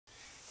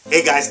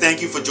Hey guys,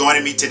 thank you for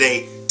joining me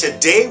today.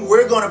 Today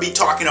we're going to be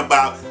talking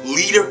about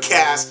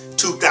Leadercast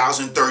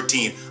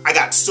 2013. I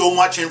got so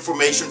much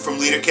information from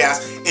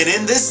Leadercast, and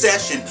in this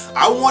session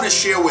I want to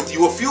share with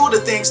you a few of the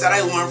things that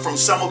I learned from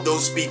some of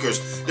those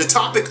speakers. The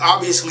topic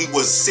obviously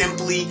was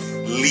simply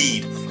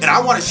lead, and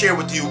I want to share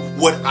with you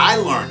what I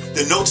learned,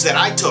 the notes that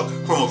I took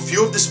from a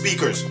few of the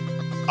speakers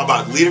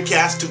about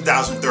Leadercast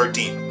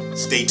 2013.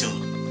 Stay tuned.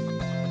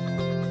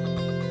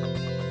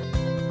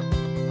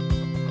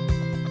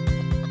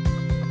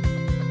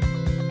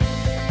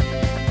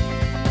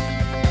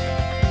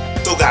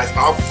 So guys,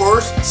 our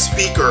first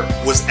speaker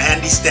was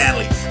Andy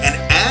Stanley, and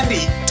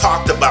Andy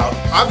talked about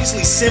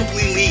obviously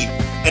simply lead.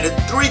 And the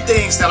three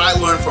things that I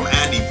learned from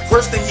Andy,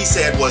 first thing he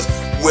said was,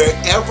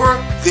 wherever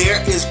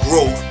there is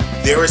growth,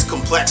 there is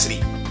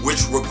complexity,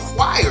 which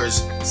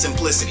requires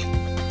simplicity.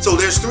 So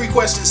there's three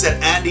questions that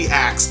Andy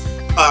asked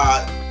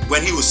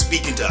when he was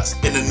speaking to us.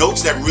 And the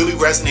notes that really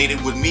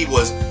resonated with me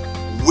was,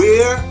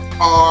 where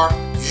are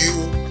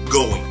you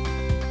going?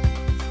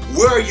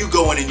 Where are you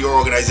going in your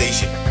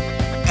organization?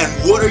 And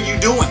what are you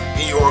doing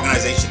in your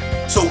organization?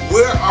 So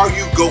where are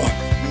you going?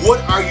 What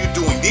are you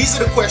doing? These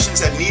are the questions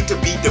that need to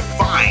be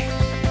defined,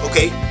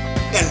 okay?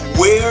 And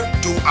where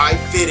do I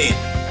fit in?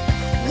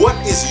 What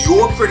is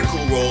your critical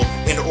role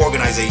in the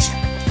organization?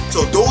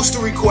 So those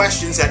three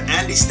questions that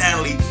Andy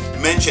Stanley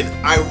mentioned,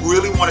 I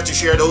really wanted to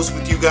share those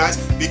with you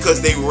guys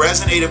because they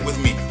resonated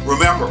with me.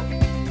 Remember,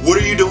 what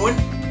are you doing?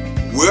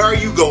 Where are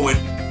you going?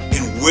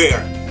 And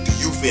where do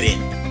you fit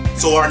in?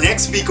 So our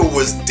next speaker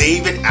was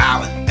David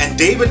Allen, and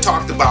David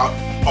talked about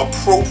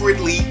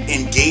appropriately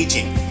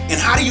engaging. And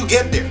how do you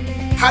get there?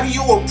 How do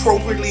you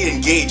appropriately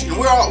engage? And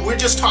we're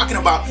just talking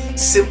about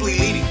simply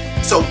leading.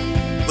 So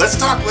let's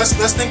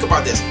think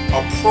about this.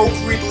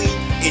 Appropriately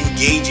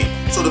engaging.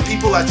 So the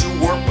people that you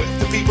work with,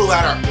 the people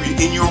that are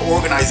in your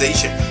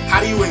organization, how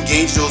do you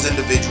engage those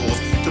individuals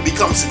to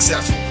become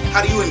successful?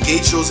 How do you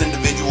engage those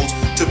individuals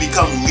to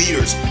become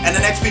leaders and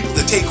the next people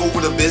to take over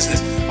the business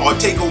or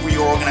take over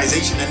your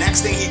organization? The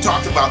next thing he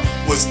talked about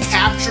was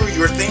capture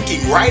your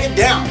thinking. Write it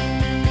down.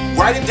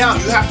 Write it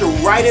down. You have to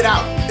write it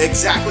out.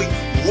 Exactly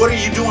what are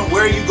you doing?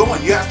 Where are you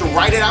going? You have to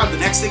write it out. The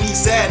next thing he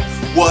said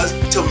was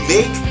to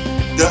make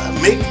the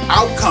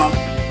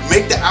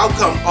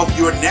outcome of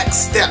your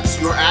next steps,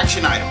 your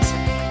action items.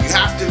 You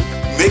have to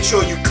make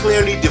sure you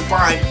clearly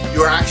define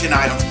your action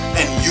items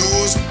and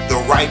use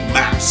the right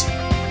maps.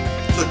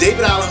 So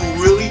David Allen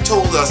really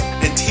told us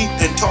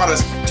and taught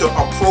us to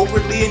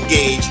appropriately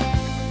engage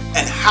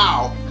and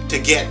how to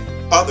get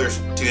others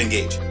to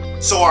engage.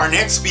 So our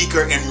next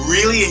speaker and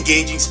really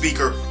engaging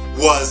speaker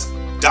was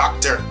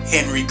Dr.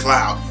 Henry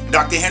Cloud.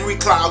 Dr. Henry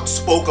Cloud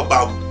spoke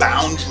about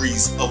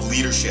boundaries of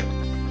leadership.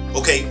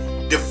 Okay,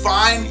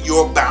 define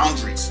your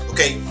boundaries.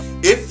 Okay,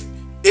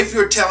 if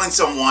you're telling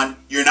someone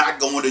you're not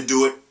going to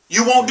do it,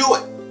 you won't do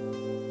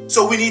it.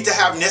 So we need to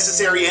have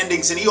necessary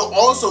endings. And he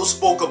also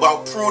spoke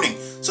about pruning.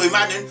 So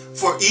imagine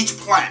for each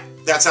plant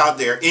that's out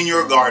there in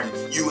your garden,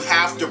 you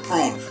have to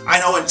prune. I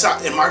know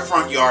in my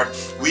front yard,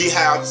 we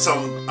have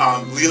some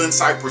Leland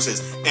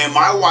cypresses, and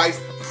my wife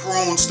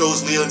prunes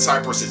those Leland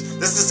cypresses.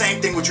 That's the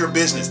same thing with your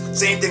business,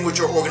 same thing with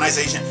your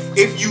organization.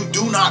 If you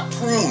do not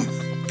prune,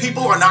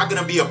 people are not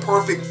going to be a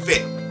perfect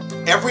fit.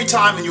 Every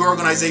time in your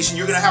organization,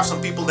 you're going to have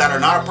some people that are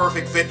not a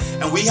perfect fit,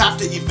 and we have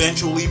to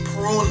eventually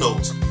prune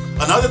those.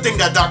 Another thing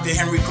that Dr.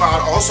 Henry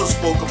Cloud also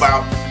spoke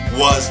about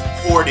was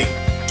hoarding.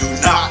 Do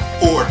not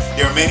hoard.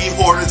 There are many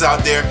hoarders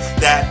out there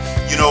that,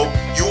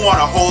 you want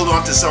to hold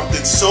on to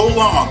something so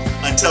long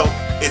until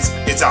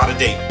it's out of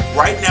date.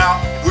 Right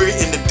now, we're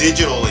in the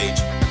digital age.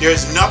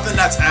 There's nothing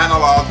that's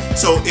analog.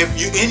 So if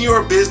you in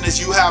your business,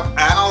 you have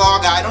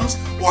analog items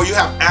or you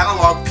have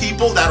analog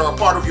people that are a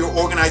part of your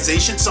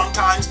organization,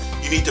 sometimes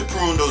you need to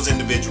prune those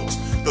individuals.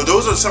 So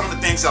those are some of the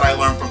things that I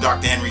learned from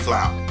Dr. Henry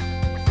Cloud.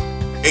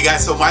 Hey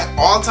guys, so my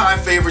all-time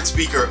favorite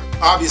speaker,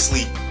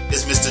 obviously,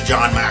 is Mr.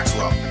 John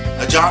Maxwell.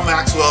 Now, John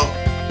Maxwell,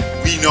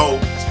 we know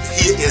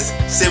he is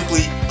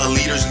simply a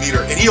leader's leader.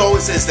 And he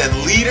always says that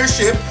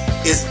leadership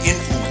is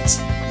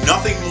influence,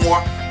 nothing more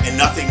and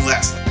nothing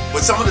less.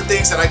 But some of the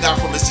things that I got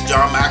from Mr.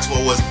 John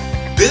Maxwell was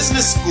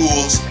business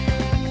schools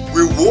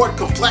reward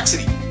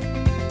complexity.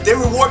 They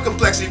reward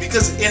complexity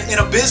because in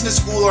a business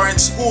school or in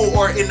school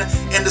or in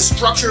the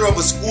structure of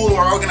a school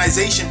or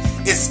organization,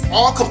 it's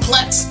all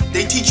complex.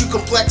 They teach you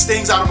complex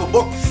things out of a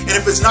book. And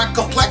if it's not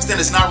complex, then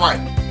it's not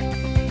right.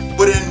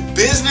 But in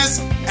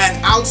business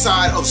and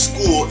outside of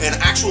school and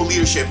actual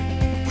leadership,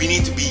 we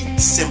need to be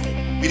simple.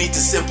 We need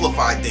to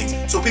simplify things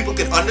so people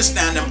can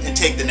understand them and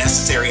take the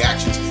necessary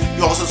actions.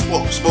 You also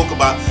spoke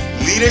about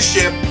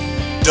leadership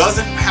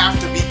doesn't have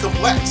to be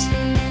complex.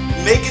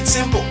 Make it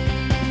simple.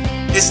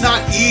 It's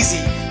not easy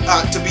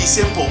to be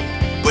simple,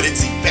 but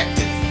it's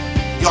effective.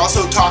 He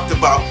also talked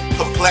about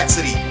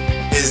complexity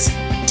is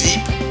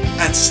deep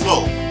and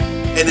slow.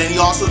 And then he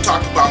also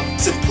talked about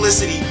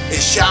simplicity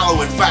is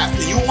shallow and fast.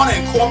 And you want to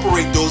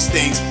incorporate those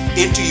things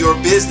into your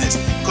business.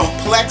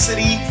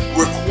 Complexity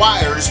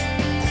requires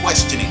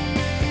questioning.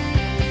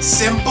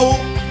 Simple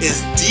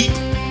is deep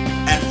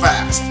and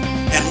fast.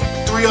 And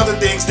three other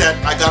things that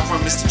I got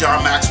from Mr.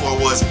 John Maxwell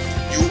was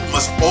you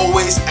must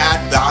always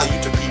add value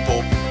to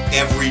people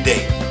every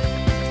day.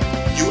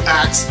 You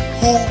ask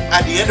who,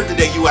 at the end of the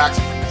day, you ask,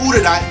 who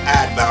did I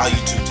add value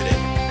to today?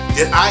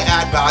 Did I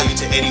add value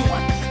to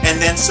anyone?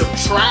 And then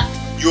subtract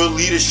your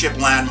leadership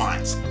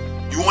landmines.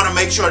 You want to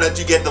make sure that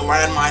you get the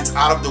landmines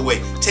out of the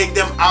way. Take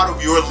them out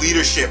of your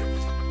leadership,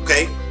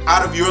 okay?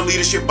 Out of your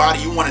leadership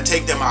body, you want to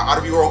take them out. Out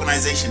of your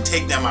organization,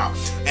 take them out.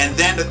 And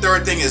then the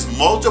third thing is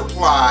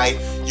multiply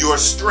your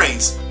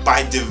strengths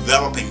by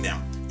developing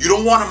them. You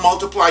don't want to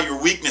multiply your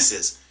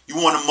weaknesses. You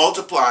want to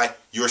multiply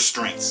your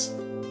strengths.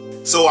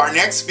 So our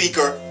next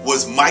speaker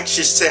was Mike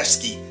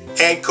Krzyzewski,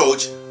 head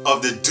coach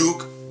of the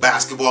Duke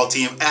basketball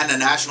team and the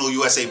National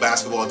USA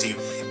basketball team.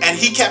 And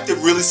he kept it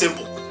really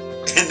simple.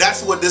 And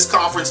that's what this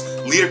conference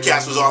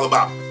Leadercast was all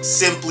about.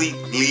 Simply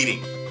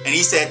leading. And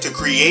he said to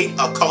create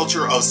a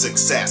culture of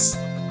success.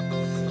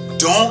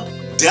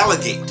 Don't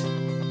delegate,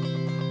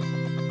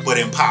 but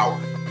empower.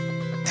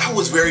 That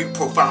was very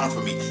profound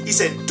for me. He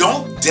said,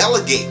 don't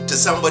delegate to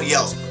somebody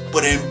else,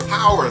 but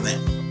empower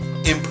them.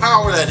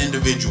 Empower that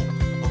individual,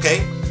 okay?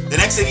 The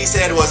next thing he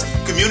said was,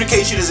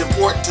 communication is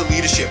important to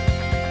leadership.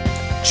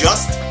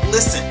 Just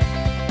listen.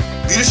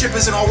 Leadership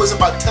isn't always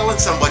about telling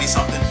somebody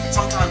something.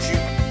 Sometimes you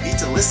need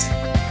to listen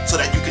so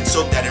that you can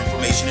soak that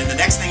information. And the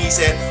next thing he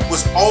said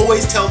was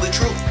always tell the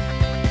truth.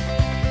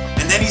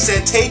 And then he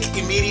said, take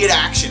immediate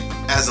action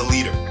as a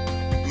leader.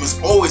 You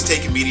must always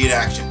take immediate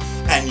action.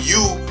 And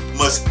you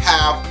must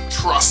have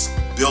trust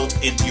built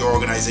into your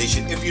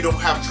organization. If you don't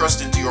have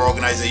trust into your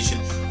organization,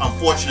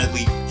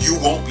 unfortunately, you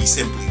won't be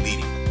simply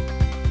leading.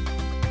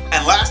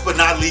 And last but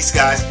not least,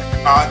 guys,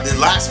 the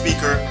last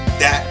speaker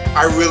that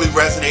I really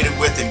resonated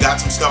with and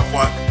got some stuff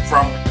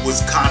from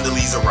was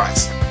Condoleezza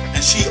Rice.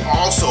 And she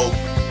also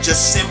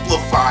just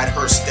simplified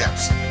her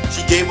steps.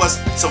 She gave us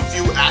some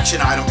few action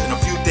items and a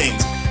few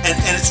things.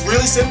 And it's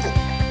really simple.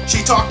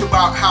 She talked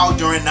about how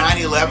during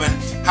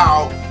 9/11,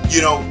 how,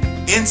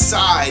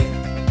 inside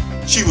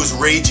she was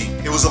raging.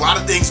 There was a lot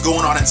of things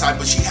going on inside,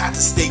 but she had to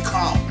stay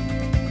calm.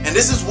 And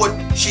this is what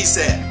she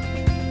said.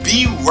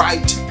 Be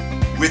right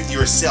with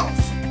yourself.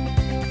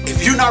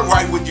 If you're not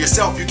right with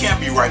yourself, you can't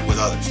be right with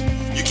others.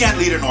 You can't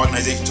lead an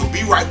organization, so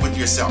be right with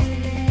yourself.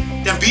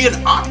 Then be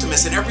an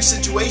optimist in every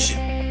situation.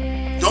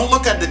 Don't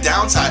look at the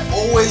downside.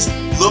 Always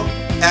look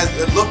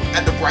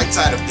at the bright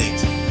side of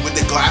things, with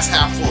the glass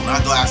half full,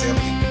 not glass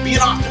empty. Be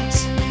an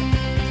optimist.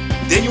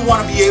 Then you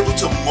want to be able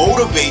to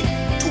motivate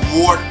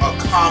toward a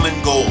common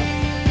goal.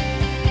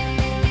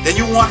 Then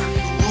we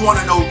want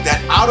to know that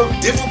out of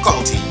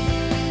difficulty,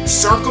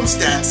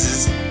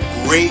 circumstances,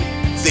 great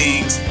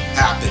things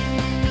happen.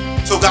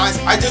 So guys,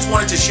 I just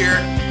wanted to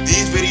share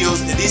these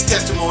videos and these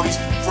testimonies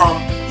from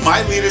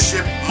my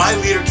leadership, my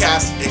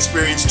Leadercast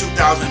experience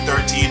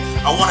 2013.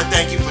 I want to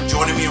thank you for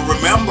joining me, and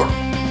remember,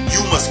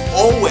 you must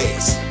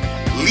always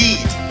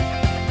lead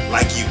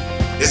like you.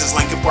 This is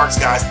Lincoln Parks,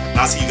 guys, and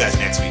I'll see you guys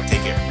next week.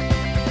 Take care.